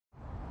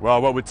Well,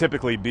 what would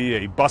typically be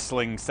a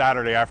bustling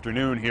Saturday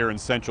afternoon here in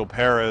central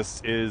Paris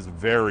is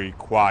very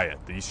quiet.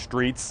 The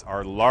streets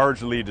are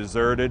largely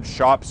deserted,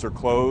 shops are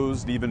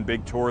closed, even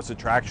big tourist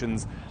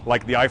attractions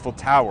like the Eiffel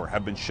Tower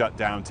have been shut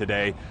down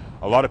today.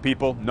 A lot of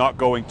people not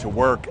going to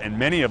work, and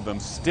many of them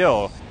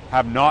still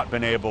have not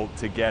been able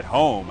to get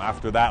home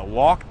after that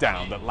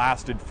lockdown that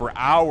lasted for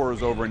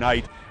hours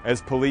overnight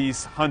as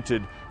police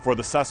hunted for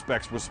the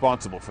suspects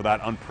responsible for that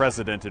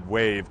unprecedented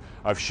wave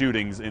of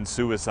shootings and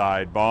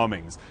suicide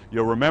bombings.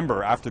 You'll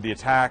remember after the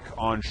attack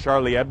on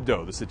Charlie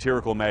Hebdo, the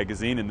satirical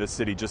magazine in this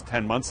city just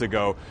 10 months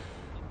ago,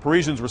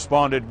 Parisians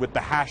responded with the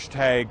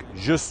hashtag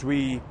Je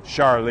suis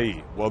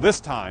Charlie. Well, this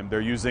time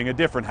they're using a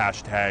different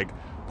hashtag,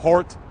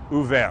 Porte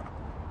Ouverte.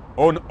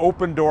 An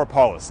open door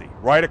policy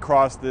right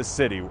across this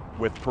city,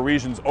 with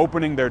Parisians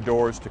opening their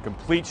doors to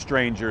complete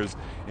strangers,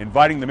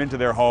 inviting them into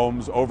their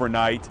homes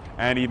overnight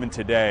and even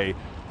today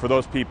for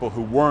those people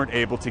who weren't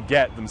able to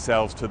get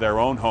themselves to their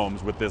own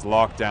homes with this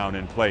lockdown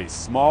in place.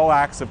 Small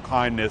acts of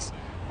kindness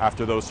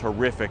after those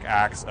horrific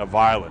acts of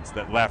violence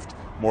that left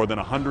more than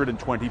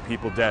 120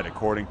 people dead,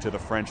 according to the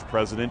French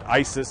president.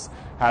 ISIS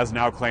has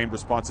now claimed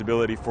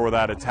responsibility for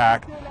that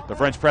attack. The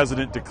French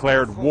president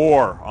declared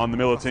war on the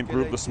militant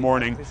group this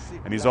morning,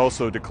 and he's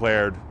also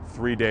declared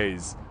 3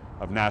 days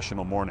of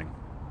national mourning.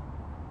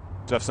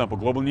 Jeff Semple,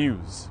 Global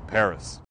News, Paris.